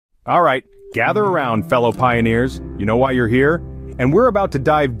All right, gather around, fellow pioneers. You know why you're here? And we're about to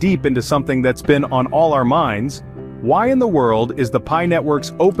dive deep into something that's been on all our minds. Why in the world is the Pi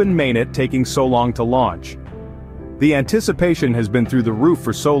Network's open mainnet taking so long to launch? The anticipation has been through the roof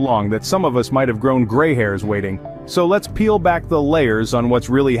for so long that some of us might have grown gray hairs waiting. So let's peel back the layers on what's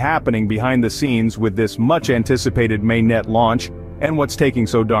really happening behind the scenes with this much-anticipated mainnet launch and what's taking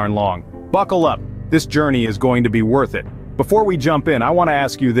so darn long. Buckle up, this journey is going to be worth it. Before we jump in, I want to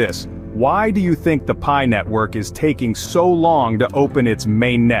ask you this. Why do you think the Pi Network is taking so long to open its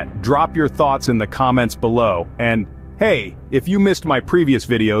mainnet? Drop your thoughts in the comments below. And hey, if you missed my previous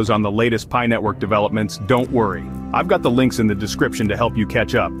videos on the latest Pi Network developments, don't worry. I've got the links in the description to help you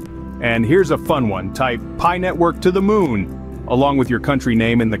catch up. And here's a fun one. Type Pi Network to the moon, along with your country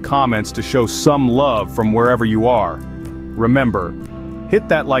name in the comments to show some love from wherever you are. Remember, hit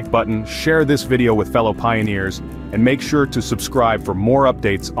that like button, share this video with fellow pioneers, and make sure to subscribe for more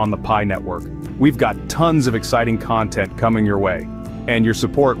updates on the Pi Network. We've got tons of exciting content coming your way, and your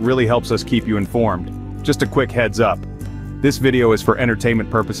support really helps us keep you informed. Just a quick heads up. This video is for entertainment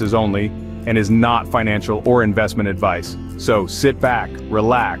purposes only, and is not financial or investment advice. So sit back,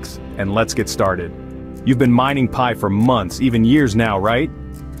 relax, and let's get started. You've been mining Pi for months, even years now, right?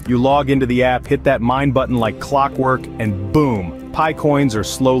 You log into the app, hit that mine button like clockwork, and boom, Pi coins are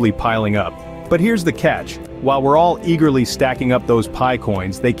slowly piling up. But here's the catch. While we're all eagerly stacking up those Pi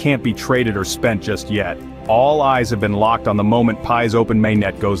coins, they can't be traded or spent just yet. All eyes have been locked on the moment Pi's open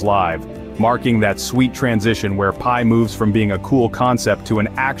mainnet goes live, marking that sweet transition where Pi moves from being a cool concept to an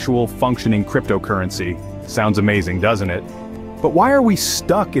actual functioning cryptocurrency. Sounds amazing, doesn't it? But why are we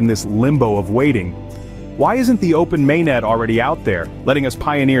stuck in this limbo of waiting? Why isn't the open mainnet already out there, letting us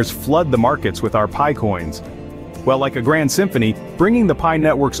pioneers flood the markets with our Pi coins? Well, like a grand symphony, bringing the Pi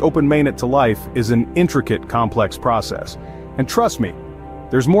Network's open mainnet to life is an intricate, complex process. And trust me,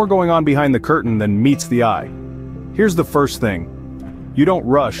 there's more going on behind the curtain than meets the eye. Here's the first thing. You don't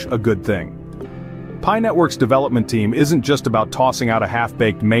rush a good thing. Pi Network's development team isn't just about tossing out a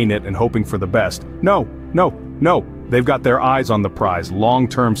half-baked mainnet and hoping for the best. No. They've got their eyes on the prize,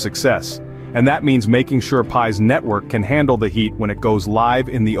 long-term success. And that means making sure Pi's network can handle the heat when it goes live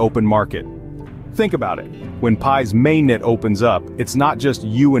in the open market. Think about it. When Pi's mainnet opens up, it's not just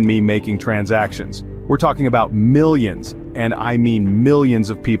you and me making transactions. We're talking about millions, and I mean millions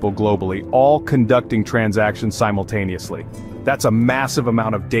of people globally, all conducting transactions simultaneously. That's a massive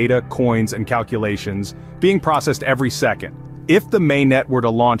amount of data, coins, and calculations being processed every second. If the mainnet were to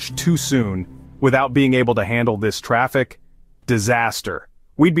launch too soon, without being able to handle this traffic, disaster.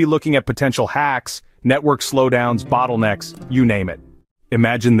 We'd be looking at potential hacks, network slowdowns, bottlenecks, you name it.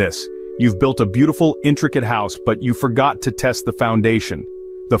 Imagine this. You've built a beautiful, intricate house, but you forgot to test the foundation.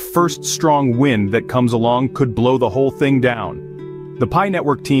 The first strong wind that comes along could blow the whole thing down. The Pi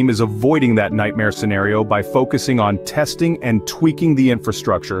Network team is avoiding that nightmare scenario by focusing on testing and tweaking the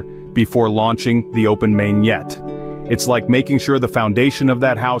infrastructure before launching the open mainnet. It's like making sure the foundation of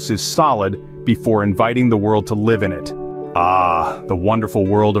that house is solid before inviting the world to live in it. Ah, the wonderful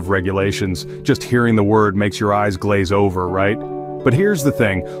world of regulations. Just hearing the word makes your eyes glaze over, right? But here's the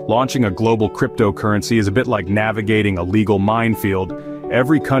thing, launching a global cryptocurrency is a bit like navigating a legal minefield.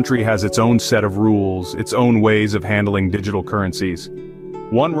 Every country has its own set of rules, its own ways of handling digital currencies.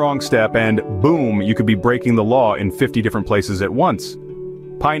 One wrong step and boom, you could be breaking the law in 50 different places at once.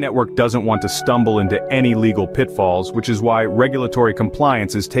 Pi Network doesn't want to stumble into any legal pitfalls, which is why regulatory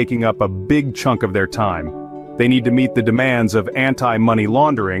compliance is taking up a big chunk of their time. They need to meet the demands of anti-money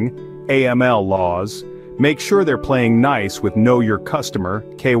laundering, AML laws, make sure they're playing nice with Know Your Customer,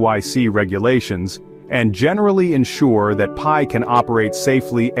 KYC regulations, and generally ensure that Pi can operate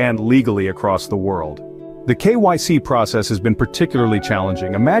safely and legally across the world. The KYC process has been particularly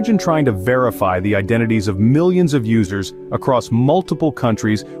challenging. Imagine trying to verify the identities of millions of users across multiple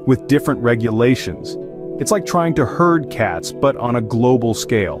countries with different regulations. It's like trying to herd cats, but on a global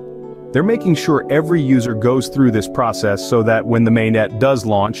scale. They're making sure every user goes through this process so that when the mainnet does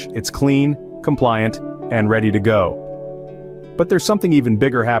launch, it's clean, compliant, and ready to go. But there's something even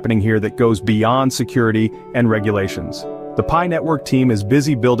bigger happening here that goes beyond security and regulations. The Pi Network team is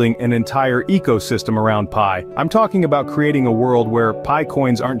busy building an entire ecosystem around Pi. I'm talking about creating a world where Pi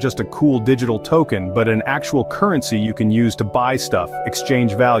coins aren't just a cool digital token, but an actual currency you can use to buy stuff,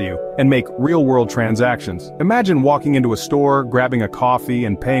 exchange value, and make real-world transactions. Imagine walking into a store, grabbing a coffee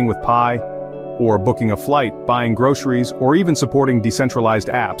and paying with Pi, or booking a flight, buying groceries, or even supporting decentralized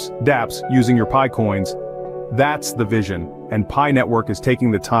apps, dApps, using your Pi coins. That's the vision, and Pi Network is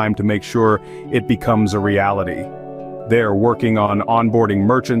taking the time to make sure it becomes a reality. They're working on onboarding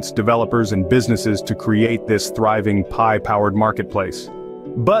merchants, developers, and businesses to create this thriving Pi-powered marketplace.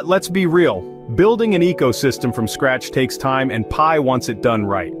 But let's be real, building an ecosystem from scratch takes time, and Pi wants it done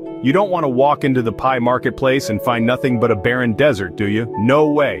right. You don't want to walk into the Pi marketplace and find nothing but a barren desert, do you?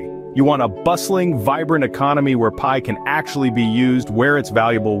 No way. You want a bustling, vibrant economy where Pi can actually be used, where it's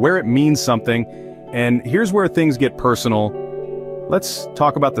valuable, where it means something. And here's where things get personal. Let's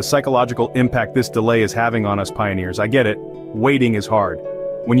talk about the psychological impact this delay is having on us pioneers. I get it, waiting is hard.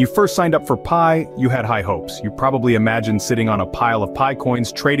 When you first signed up for Pi, you had high hopes. You probably imagined sitting on a pile of Pi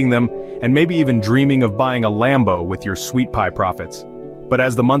coins, trading them, and maybe even dreaming of buying a Lambo with your sweet Pi profits. But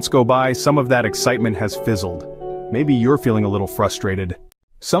as the months go by, some of that excitement has fizzled. Maybe you're feeling a little frustrated.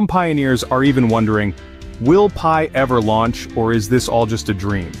 Some pioneers are even wondering, will Pi ever launch, or is this all just a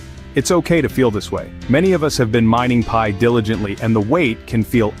dream? It's okay to feel this way. Many of us have been mining Pi diligently, and the wait can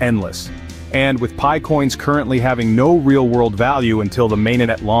feel endless. And with Pi coins currently having no real-world value until the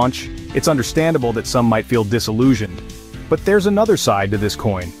Mainnet launch, it's understandable that some might feel disillusioned. But there's another side to this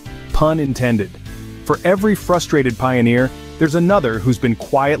coin. Pun intended. For every frustrated pioneer, there's another who's been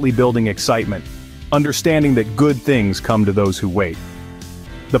quietly building excitement, understanding that good things come to those who wait.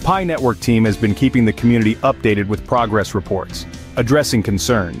 The Pi Network team has been keeping the community updated with progress reports, addressing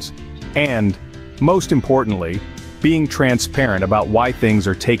concerns, and, most importantly, being transparent about why things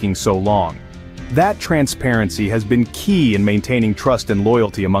are taking so long. That transparency has been key in maintaining trust and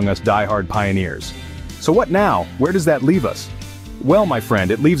loyalty among us die-hard pioneers. So what now? Where does that leave us? Well, my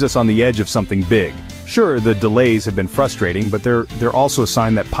friend, it leaves us on the edge of something big. Sure, the delays have been frustrating, but they're also a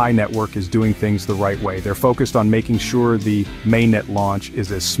sign that Pi Network is doing things the right way. They're focused on making sure the Mainnet launch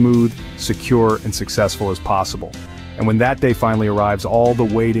is as smooth, secure, and successful as possible. And when that day finally arrives, all the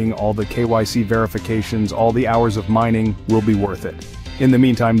waiting, all the KYC verifications, all the hours of mining will be worth it. In the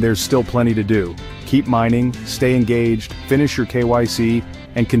meantime, there's still plenty to do. Keep mining, stay engaged, finish your KYC,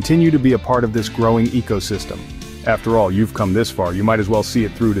 and continue to be a part of this growing ecosystem. After all, you've come this far, you might as well see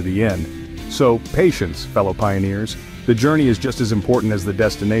it through to the end. So, patience, fellow pioneers. The journey is just as important as the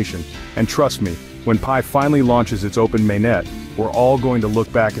destination. And trust me, when Pi finally launches its open mainnet, we're all going to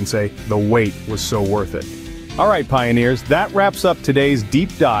look back and say, the wait was so worth it. Alright pioneers, that wraps up today's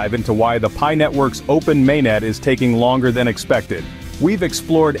deep dive into why the Pi Network's open mainnet is taking longer than expected. We've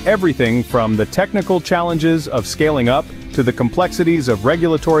explored everything from the technical challenges of scaling up to the complexities of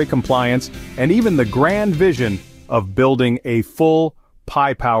regulatory compliance and even the grand vision of building a full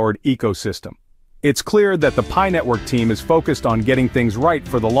Pi-powered ecosystem. It's clear that the Pi Network team is focused on getting things right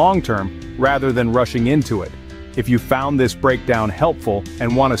for the long term rather than rushing into it. If you found this breakdown helpful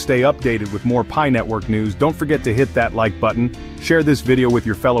and want to stay updated with more Pi Network news, don't forget to hit that like button, share this video with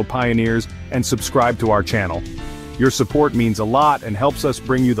your fellow pioneers, and subscribe to our channel. Your support means a lot and helps us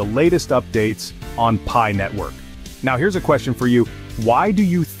bring you the latest updates on Pi Network. Now here's a question for you. Why do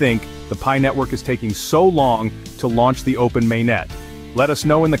you think the Pi Network is taking so long to launch the open mainnet? Let us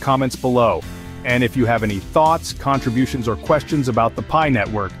know in the comments below. And if you have any thoughts, contributions, or questions about the Pi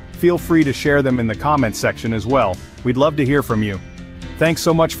Network, feel free to share them in the comments section as well. We'd love to hear from you. Thanks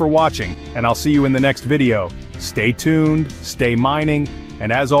so much for watching, and I'll see you in the next video. Stay tuned, stay mining,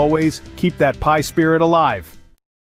 and as always, keep that Pi spirit alive.